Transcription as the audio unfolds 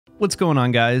What's going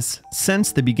on, guys?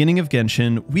 Since the beginning of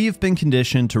Genshin, we have been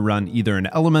conditioned to run either an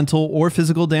elemental or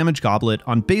physical damage goblet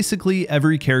on basically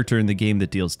every character in the game that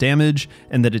deals damage,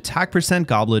 and that attack percent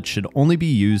goblet should only be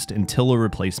used until a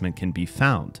replacement can be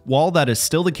found. While that is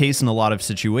still the case in a lot of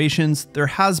situations, there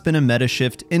has been a meta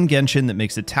shift in Genshin that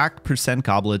makes attack percent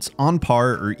goblets on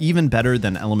par or even better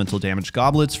than elemental damage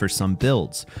goblets for some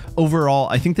builds. Overall,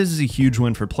 I think this is a huge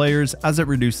win for players as it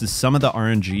reduces some of the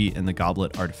RNG in the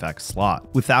goblet artifact slot.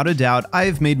 Without a doubt, I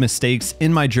have made mistakes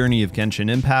in my journey of Genshin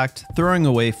Impact, throwing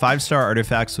away 5-star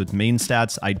artifacts with main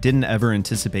stats I didn't ever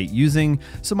anticipate using,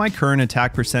 so my current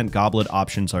attack percent goblet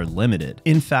options are limited.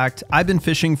 In fact, I've been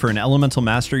fishing for an elemental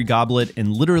mastery goblet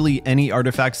in literally any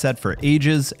artifact set for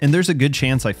ages, and there's a good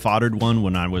chance I foddered one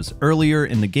when I was earlier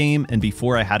in the game and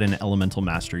before I had an elemental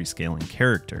mastery scaling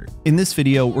character. In this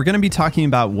video, we're going to be talking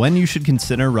about when you should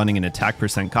consider running an attack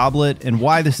percent goblet and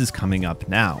why this is coming up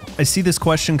now. I see this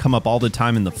question come up all the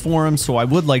time in the forum, so I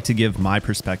would like to give my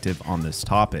perspective on this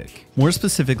topic. More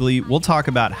specifically, we'll talk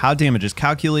about how damage is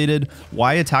calculated,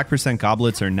 why attack percent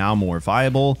goblets are now more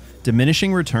viable,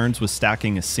 diminishing returns with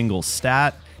stacking a single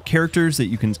stat, characters that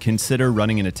you can consider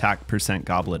running an attack percent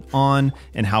goblet on,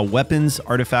 and how weapons,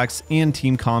 artifacts, and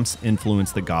team comps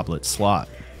influence the goblet slot.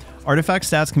 Artifact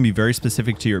stats can be very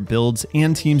specific to your builds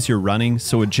and teams you're running,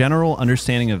 so a general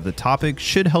understanding of the topic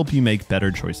should help you make better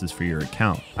choices for your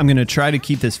account. I'm going to try to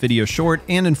keep this video short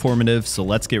and informative, so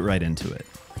let's get right into it.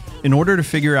 In order to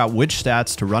figure out which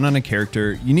stats to run on a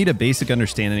character, you need a basic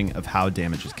understanding of how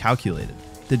damage is calculated.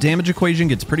 The damage equation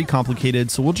gets pretty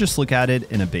complicated, so we'll just look at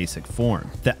it in a basic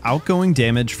form. The outgoing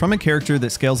damage from a character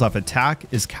that scales off attack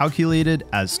is calculated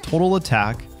as total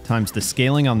attack times the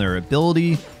scaling on their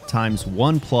ability times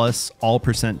 1 plus all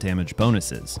percent damage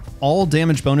bonuses. All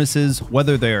damage bonuses,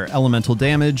 whether they are elemental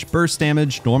damage, burst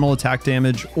damage, normal attack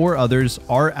damage, or others,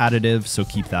 are additive, so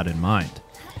keep that in mind.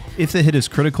 If the hit is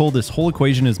critical, this whole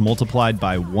equation is multiplied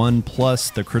by 1 plus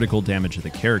the critical damage of the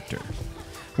character.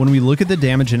 When we look at the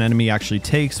damage an enemy actually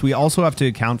takes, we also have to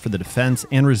account for the defense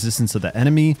and resistance of the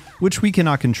enemy, which we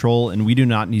cannot control, and we do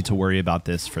not need to worry about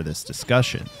this for this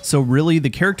discussion. So really, the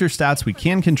character stats we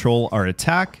can control are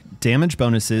attack, damage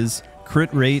bonuses,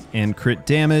 crit rate, and crit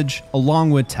damage,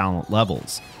 along with talent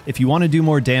levels. If you want to do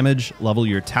more damage, level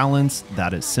your talents.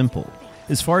 That is simple.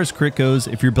 As far as crit goes,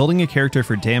 if you're building a character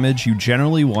for damage, you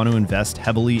generally want to invest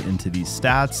heavily into these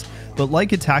stats, but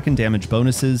like attack and damage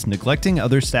bonuses, neglecting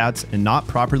other stats and not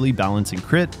properly balancing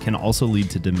crit can also lead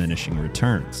to diminishing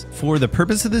returns. For the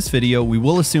purpose of this video, we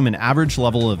will assume an average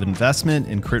level of investment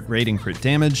in crit rate and crit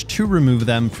damage to remove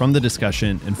them from the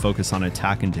discussion and focus on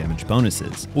attack and damage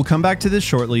bonuses. We'll come back to this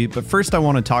shortly, but first I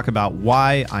want to talk about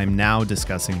why I'm now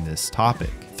discussing this topic.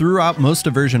 Throughout most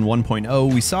of version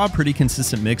 1.0, we saw a pretty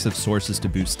consistent mix of sources to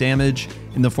boost damage,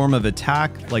 in the form of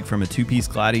attack, like from a 2-piece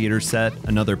gladiator set,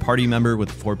 another party member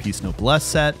with a 4-piece noblesse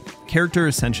set, character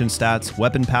ascension stats,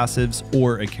 weapon passives,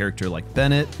 or a character like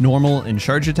Bennett, normal and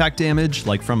charge attack damage,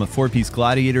 like from a 4-piece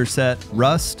gladiator set,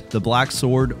 rust, the black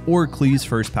sword, or Klee's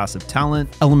first passive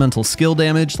talent, elemental skill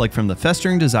damage, like from the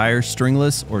festering desire,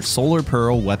 stringless, or solar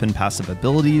pearl weapon passive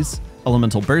abilities,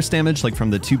 elemental burst damage like from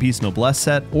the 2-piece noblesse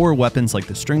set or weapons like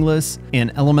the stringless,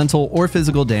 and elemental or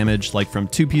physical damage like from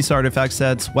 2-piece artifact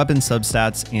sets, weapon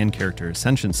substats, and character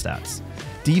ascension stats.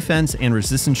 Defense and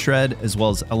resistance shred, as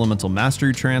well as elemental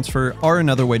mastery transfer, are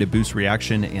another way to boost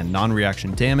reaction and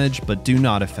non-reaction damage, but do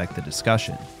not affect the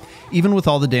discussion. Even with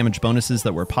all the damage bonuses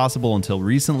that were possible until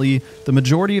recently, the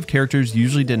majority of characters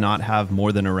usually did not have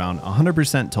more than around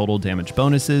 100% total damage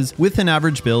bonuses, with an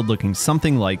average build looking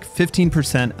something like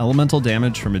 15% elemental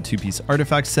damage from a 2-piece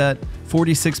artifact set,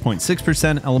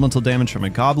 46.6% elemental damage from a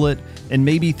goblet, and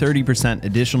maybe 30%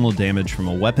 additional damage from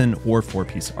a weapon or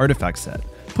 4-piece artifact set,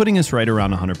 putting us right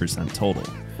around 100% total.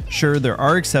 Sure, there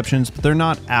are exceptions, but they're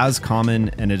not as common,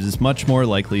 and it is much more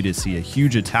likely to see a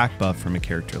huge attack buff from a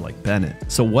character like Bennett.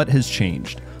 So what has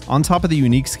changed? On top of the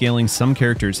unique scaling some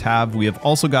characters have, we have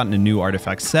also gotten a new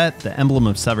artifact set, the Emblem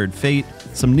of Severed Fate,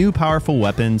 some new powerful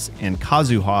weapons, and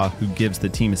Kazuha, who gives the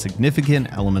team a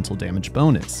significant elemental damage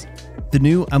bonus. The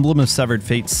new Emblem of Severed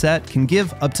Fate set can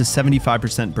give up to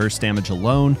 75% burst damage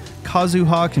alone.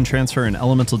 Kazuha can transfer an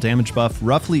elemental damage buff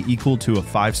roughly equal to a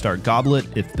 5-star goblet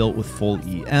if built with full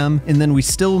EM, and then we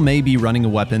still may be running a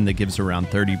weapon that gives around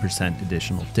 30%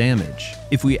 additional damage.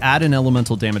 If we add an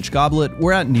elemental damage goblet,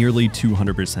 we're at nearly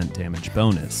 200% damage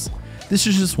bonus. This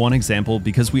is just one example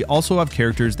because we also have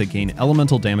characters that gain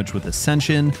elemental damage with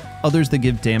Ascension, others that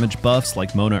give damage buffs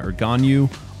like Mona or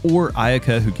Ganyu, or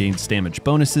Ayaka, who gains damage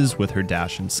bonuses with her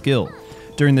dash and skill.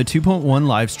 During the 2.1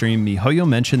 livestream, Mihoyo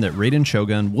mentioned that Raiden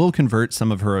Shogun will convert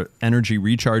some of her energy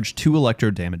recharge to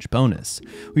electro damage bonus.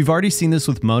 We've already seen this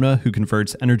with Mona, who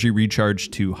converts energy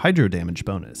recharge to hydro damage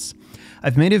bonus.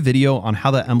 I've made a video on how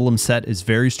the emblem set is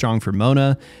very strong for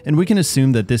Mona, and we can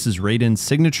assume that this is Raiden's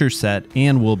signature set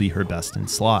and will be her best in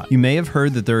slot. You may have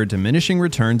heard that there are diminishing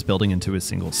returns building into a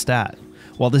single stat.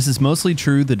 While this is mostly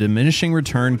true, the diminishing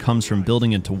return comes from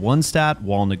building into one stat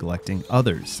while neglecting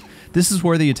others. This is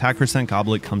where the attack percent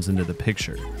goblet comes into the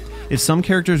picture. If some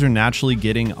characters are naturally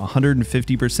getting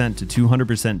 150% to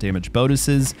 200% damage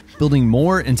bonuses, building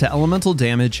more into elemental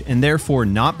damage and therefore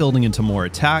not building into more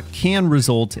attack can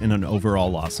result in an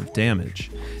overall loss of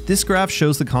damage. This graph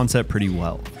shows the concept pretty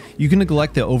well. You can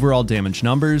neglect the overall damage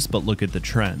numbers, but look at the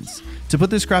trends. To put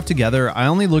this graph together, I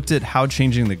only looked at how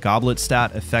changing the goblet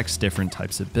stat affects different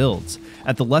types of builds.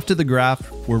 At the left of the graph,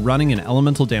 we're running an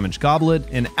elemental damage goblet,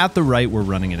 and at the right, we're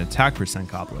running an attack percent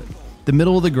goblet. The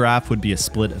middle of the graph would be a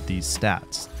split of these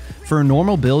stats. For a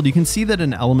normal build, you can see that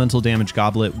an elemental damage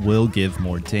goblet will give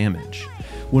more damage.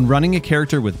 When running a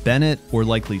character with Bennett, or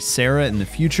likely Sarah in the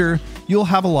future, you'll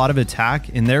have a lot of attack,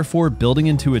 and therefore building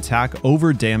into attack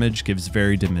over damage gives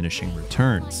very diminishing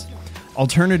returns.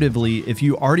 Alternatively, if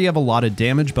you already have a lot of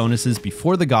damage bonuses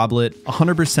before the goblet,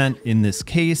 100% in this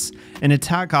case, an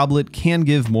attack goblet can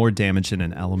give more damage than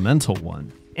an elemental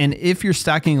one. And if you're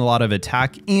stacking a lot of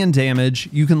attack and damage,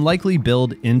 you can likely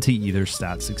build into either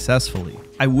stat successfully.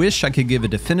 I wish I could give a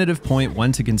definitive point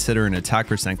when to consider an attack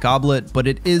percent goblet, but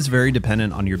it is very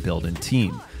dependent on your build and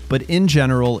team. But in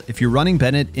general, if you're running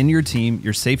Bennett in your team,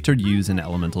 you're safe to use an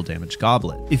elemental damage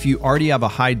goblet. If you already have a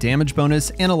high damage bonus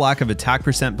and a lack of attack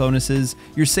percent bonuses,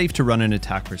 you're safe to run an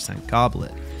attack percent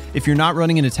goblet. If you're not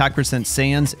running an attack percent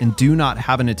Sans and do not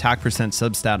have an attack percent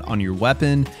substat on your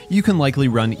weapon, you can likely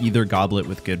run either goblet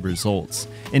with good results.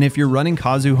 And if you're running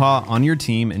Kazuha on your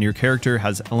team and your character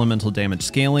has elemental damage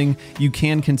scaling, you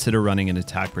can consider running an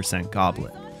attack percent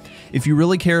goblet. If you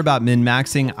really care about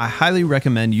min-maxing, I highly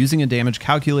recommend using a damage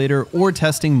calculator or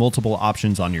testing multiple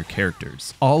options on your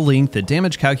characters. I'll link the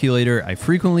damage calculator I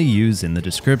frequently use in the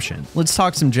description. Let's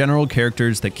talk some general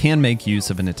characters that can make use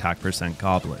of an attack percent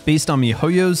goblet. Based on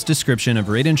Mihoyo's description of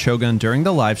Raiden Shogun during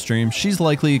the livestream, she's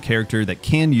likely a character that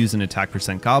can use an attack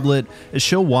percent goblet, as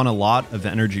she'll want a lot of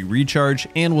energy recharge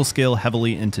and will scale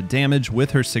heavily into damage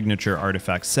with her signature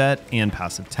artifact set and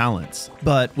passive talents.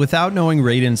 But without knowing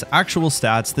Raiden's actual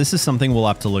stats, this is something we'll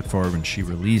have to look for when she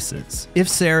releases. If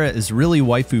Sarah is really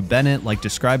waifu Bennett like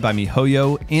described by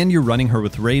Mihoyo and you're running her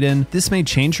with Raiden, this may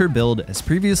change her build as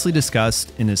previously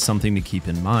discussed and is something to keep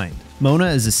in mind. Mona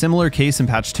is a similar case in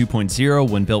patch 2.0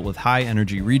 when built with high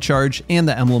energy recharge and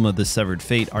the Emblem of the Severed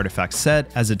Fate artifact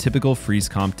set as a typical freeze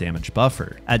comp damage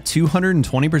buffer. At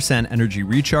 220% energy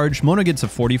recharge, Mona gets a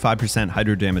 45%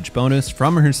 hydro damage bonus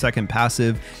from her second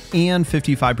passive and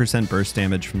 55% burst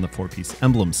damage from the 4-piece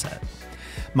emblem set.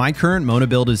 My current Mona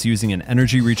build is using an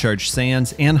energy recharge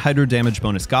Sans and hydro damage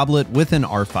bonus goblet with an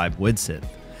R5 Widsith.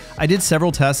 I did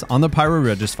several tests on the Pyro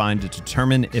Regisfind to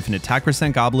determine if an attack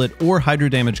percent goblet or hydro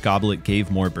damage goblet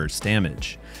gave more burst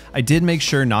damage. I did make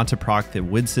sure not to proc the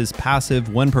Widsith's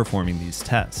passive when performing these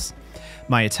tests.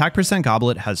 My attack percent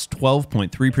goblet has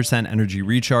 12.3% energy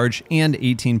recharge and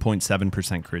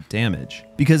 18.7% crit damage.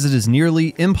 Because it is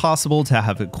nearly impossible to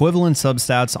have equivalent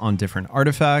substats on different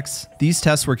artifacts, these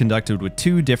tests were conducted with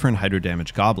two different hydro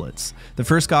damage goblets. The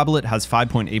first goblet has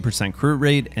 5.8% crit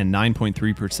rate and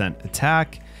 9.3%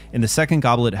 attack, and the second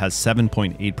goblet has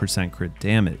 7.8% crit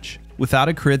damage. Without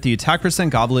a crit, the attack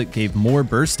percent goblet gave more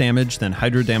burst damage than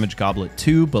hydro damage goblet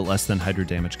 2, but less than hydro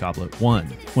damage goblet 1.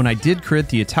 When I did crit,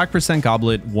 the attack percent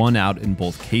goblet won out in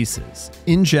both cases.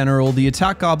 In general, the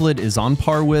attack goblet is on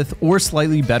par with or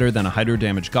slightly better than a hydro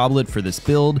damage goblet for this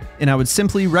build, and I would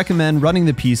simply recommend running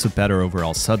the piece with better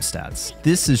overall substats.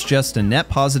 This is just a net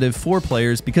positive for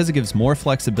players because it gives more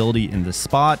flexibility in the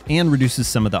spot and reduces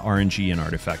some of the RNG and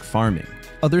artifact farming.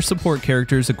 Other support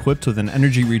characters equipped with an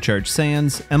energy recharge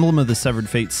Sans, Emblem of the Severed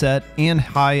Fate set, and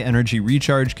high energy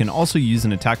recharge can also use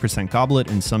an attack percent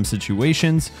goblet in some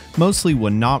situations, mostly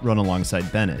when not run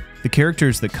alongside Bennett. The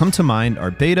characters that come to mind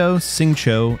are Beidou,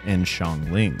 Xingqiu, and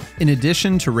Xiangling. In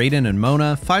addition to Raiden and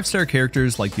Mona, 5-star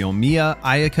characters like Yoimiya,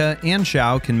 Ayaka, and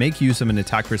Xiao can make use of an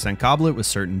attack percent goblet with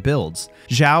certain builds.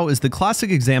 Xiao is the classic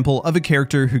example of a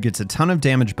character who gets a ton of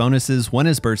damage bonuses when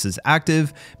his burst is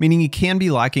active, meaning he can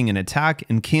be lacking in attack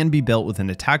and can be built with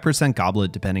an attack percent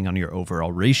goblet depending on your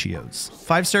overall ratios.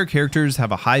 5-star characters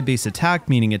have a high base attack,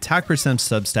 meaning attack percent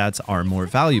substats are more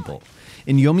valuable.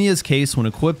 In Yoimiya's case, when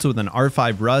equipped with an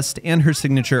R5 Rust and her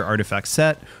signature artifact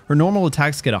set, her normal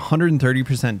attacks get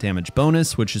 130% damage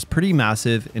bonus, which is pretty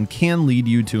massive and can lead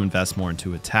you to invest more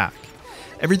into attack.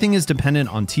 Everything is dependent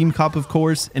on team comp of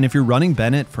course, and if you're running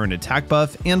Bennett for an attack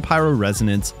buff and Pyro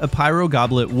Resonance, a Pyro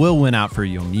Goblet will win out for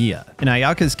Yoimiya. In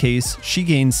Ayaka's case, she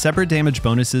gains separate damage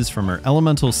bonuses from her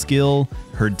elemental skill,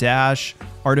 her dash,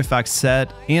 artifact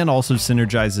set, and also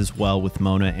synergizes well with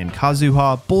Mona and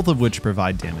Kazuha, both of which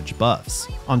provide damage buffs.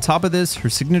 On top of this, her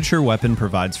signature weapon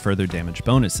provides further damage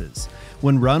bonuses.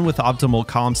 When run with optimal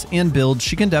comps and builds,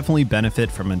 she can definitely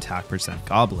benefit from attack percent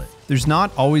Goblet. There's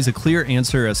not always a clear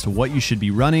answer as to what you should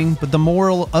be running, but the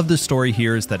moral of the story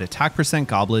here is that attack percent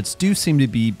Goblets do seem to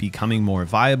be becoming more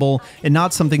viable and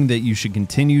not something that you should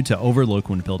continue to overlook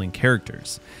when building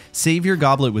characters. Save your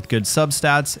Goblet with good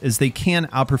substats, as they can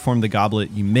outperform the Goblet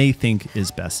you may think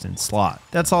is best in slot.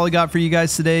 That's all I got for you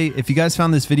guys today. If you guys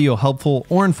found this video helpful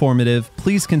or informative,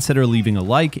 please consider leaving a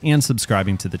like and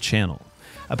subscribing to the channel.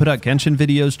 I put out Genshin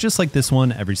videos just like this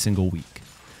one every single week.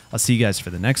 I'll see you guys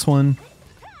for the next one.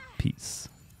 Peace.